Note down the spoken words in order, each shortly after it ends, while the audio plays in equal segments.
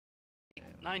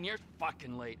9 years?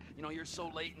 Fucking late. You know, you're so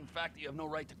late, in fact, that you have no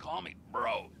right to call me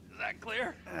bro. Is that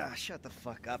clear? Shut the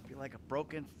fuck up. You're like a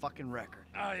broken fucking record.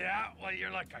 Oh, yeah? Well,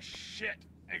 you're like a shit.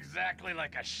 Exactly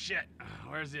like a shit.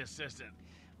 Where's the assistant?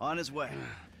 On his way.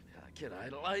 Kid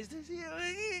idolized us. He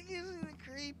gives me the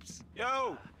creeps.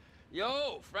 Yo!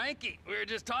 Yo, Frankie. We were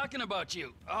just talking about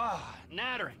you. Ah,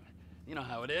 nattering. You know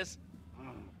how it is.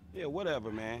 Yeah,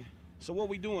 whatever, man. So what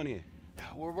we doing here?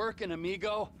 We're working,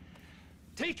 amigo.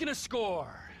 Taking a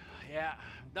score. Yeah,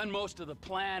 done most of the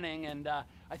planning, and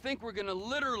I think we're gonna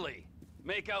literally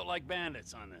make out like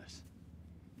bandits on this.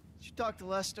 Did you talk to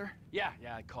Lester? Yeah,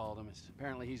 I called him.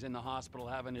 Apparently he's in the hospital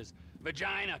having his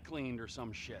vagina cleaned or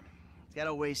some shit. He's got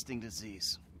a wasting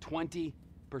disease. 20%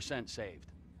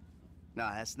 saved. No,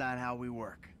 that's not how we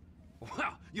work.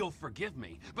 Well, you'll forgive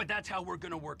me, but that's how we're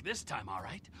gonna work this time, all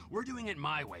right? We're doing it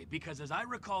my way, because as I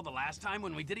recall the last time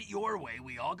when we did it your way,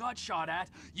 we all got shot at,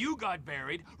 you got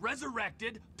buried,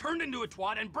 resurrected, turned into a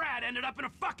twat, and Brad ended up in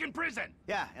a fucking prison!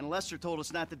 Yeah, and Lester told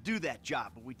us not to do that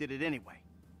job, but we did it anyway.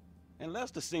 And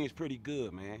Lester sings pretty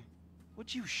good, man.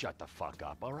 Would you shut the fuck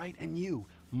up, all right? And you,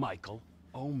 Michael,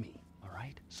 owe me, all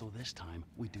right? So this time,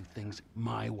 we do things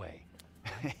my way.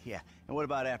 Yeah, and what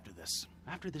about after this?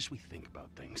 After this, we think about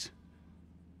things.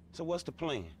 So what's the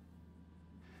plan?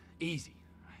 Easy.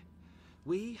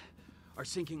 We are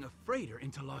sinking a freighter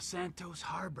into Los Santos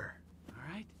Harbor,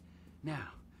 all right? Now,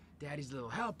 Daddy's little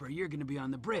helper, you're gonna be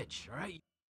on the bridge, all right?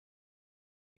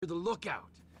 You're the lookout.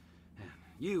 And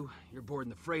you're boarding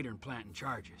the freighter and planting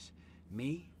charges.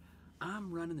 Me, I'm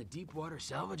running the deep water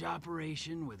salvage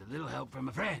operation with a little help from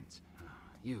my friends.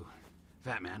 You,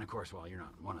 fat man, of course, well, you're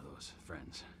not one of those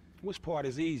friends. Which part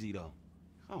is easy, though?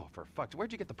 Oh, for fuck's...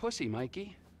 Where'd you get the pussy,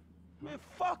 Mikey? Man,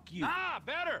 fuck you. Ah,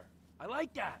 better! I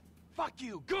like that. Fuck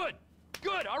you. Good.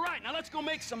 Good. All right, now let's go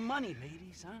make some money,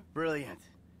 ladies, huh? Brilliant.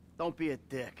 Don't be a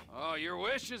dick. Oh, your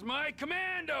wish is my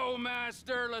commando,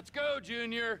 master. Let's go,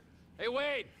 Junior. Hey,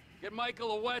 Wade, get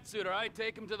Michael a wetsuit, all right?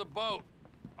 Take him to the boat.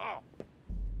 Oh.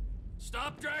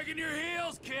 Stop dragging your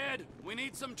heels, kid. We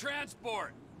need some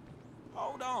transport.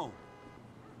 Hold on.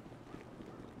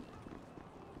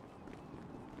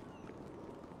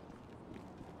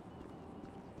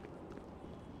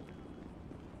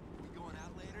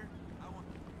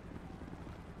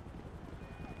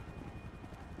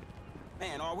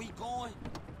 Man, are we going?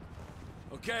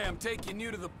 Okay, I'm taking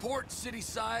you to the port city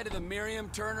side of the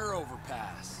Miriam Turner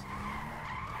overpass.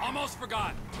 Almost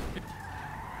forgot.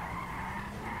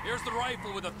 Here's the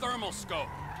rifle with a thermal scope.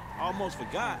 Almost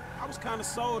forgot. I was kind of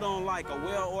sold on like a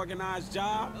well-organized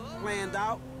job, planned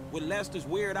out, with Lester's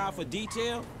weird eye for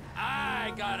detail.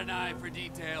 I got an eye for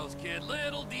details, kid.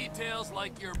 Little details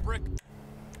like your brick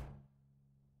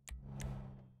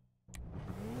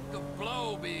of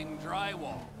flow being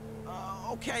drywall.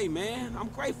 Okay, man. I'm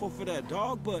grateful for that,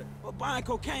 dog, but buying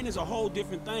cocaine is a whole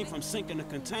different thing from sinking a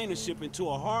container ship into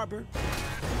a harbor.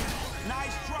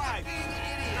 Nice try.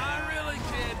 Not really,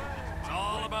 kid. It's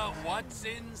all about what's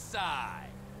inside.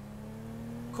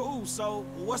 Cool, so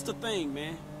what's the thing,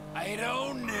 man? I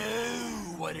don't know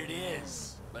what it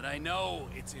is, but I know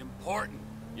it's important.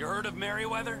 You heard of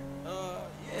Merryweather?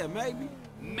 Yeah, maybe.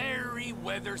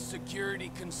 Merryweather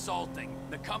Security Consulting,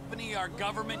 the company our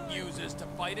government uses to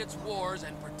fight its wars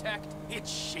and protect its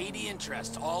shady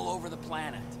interests all over the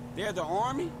planet. They're the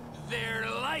army? They're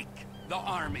like the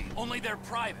army, only they're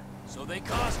private, so they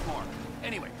cost more.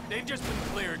 Anyway, they've just been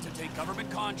cleared to take government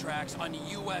contracts on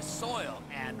U.S. soil,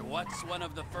 and what's one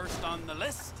of the first on the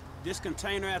list? This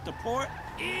container at the port?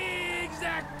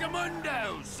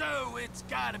 Exactamundo! So it's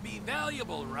gotta be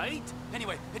valuable, right?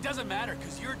 Anyway, it doesn't matter,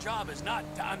 because your job is not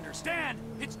to understand,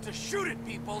 it's to shoot at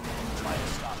people and try to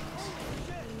stop us.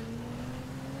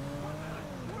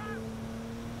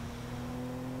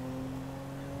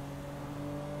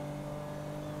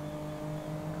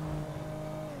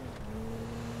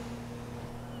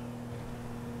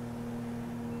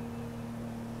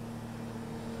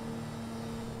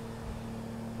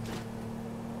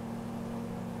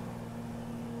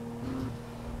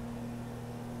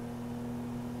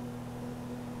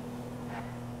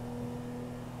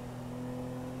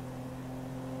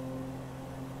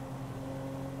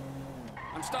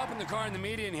 I'm stopping the car in the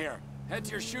median here. Head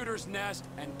to your shooter's nest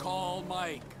and call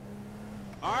Mike.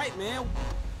 All right, man.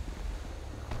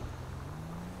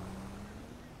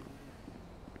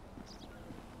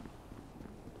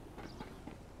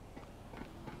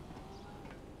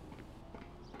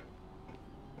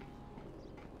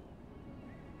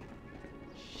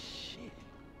 Shit.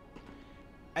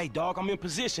 Hey, dog, I'm in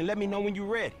position. Let me know when you're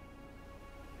ready.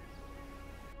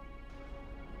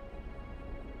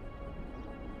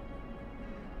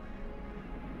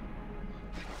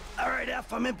 All right,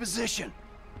 Chef, I'm in position.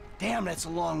 Damn, that's a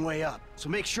long way up. So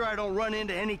make sure I don't run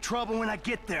into any trouble when I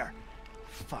get there.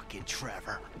 Fucking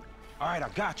Trevor. All right, I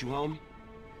got you, homie.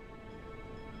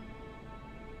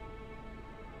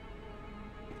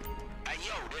 Hey,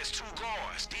 yo, there's 2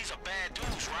 guards. These are bad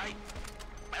dudes, right?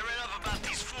 I read up about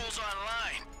these fools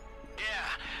online. Yeah,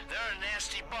 they're a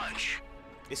nasty bunch.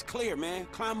 It's clear, man.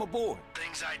 Climb aboard.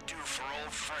 Things I do for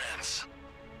old friends.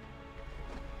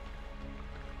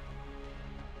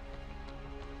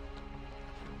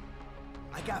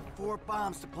 I got 4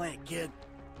 bombs to plant, kid.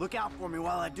 Look out for me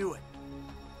while I do it.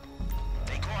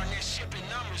 They guarding their ship in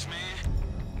numbers, man.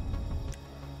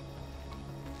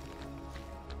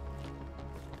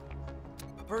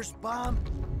 First bomb.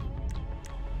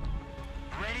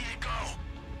 Ready to go.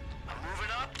 I'm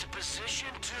moving up to position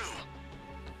 2.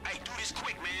 Hey, do this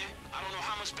quick, man. I don't know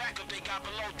how much backup they got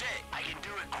below deck. I can do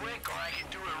it quick or I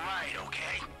can do it right,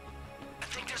 okay? I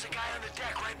think there's a guy on the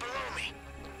deck right below me.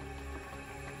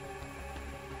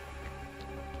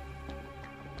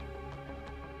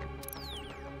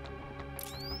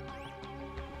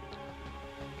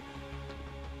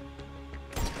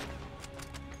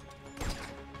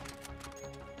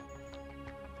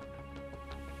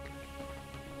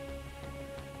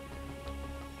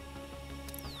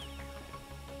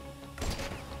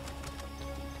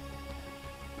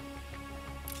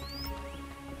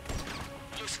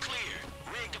 Looks clear.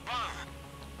 Rig the bomb.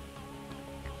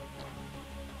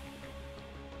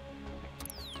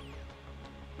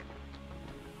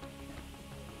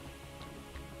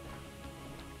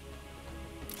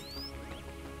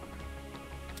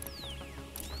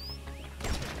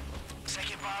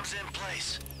 Second bomb's in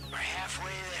place. We're halfway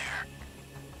there.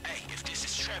 Hey, if this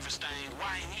is Trevor's thing,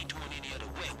 why ain't he doing any of the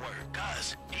wet work?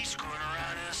 Cuz he's screwing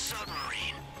around in a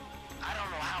submarine. I don't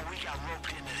know how we got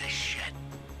roped into this shit.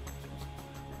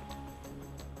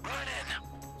 Run in.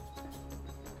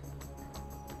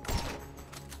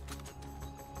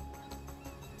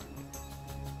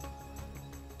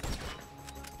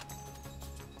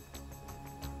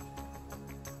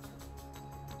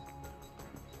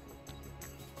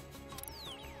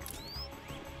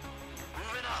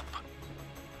 Moving up.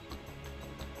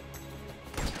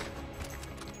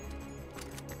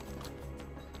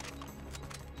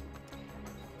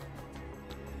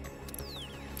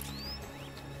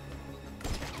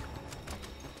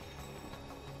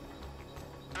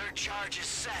 Third charge is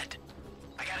set.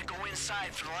 I gotta go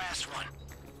inside for the last one.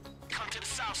 Come to the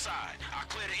south side. I'll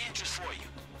clear the entrance for you.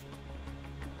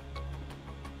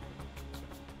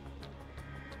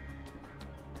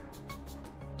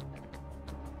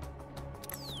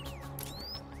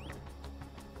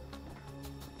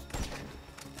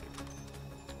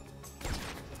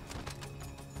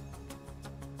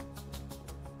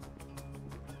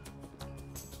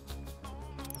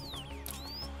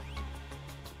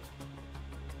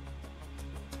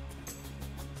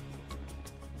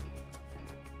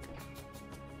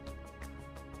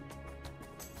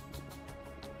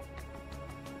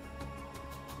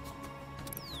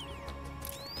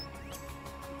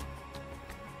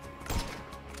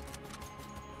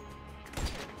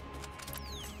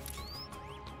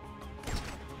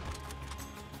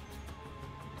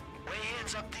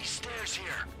 Way-in's up these stairs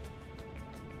here.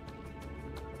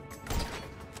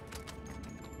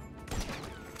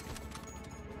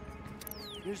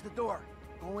 Here's the door.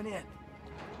 Going in.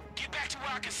 Get back to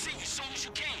where I can see you as soon as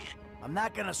you can. I'm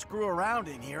not gonna screw around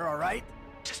in here, all right?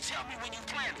 Just tell me when you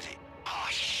planted it. Oh,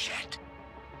 shit.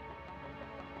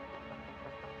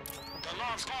 The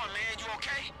alarm's gone, man. You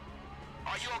okay?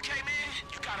 Are you okay,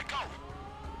 man? You gotta go.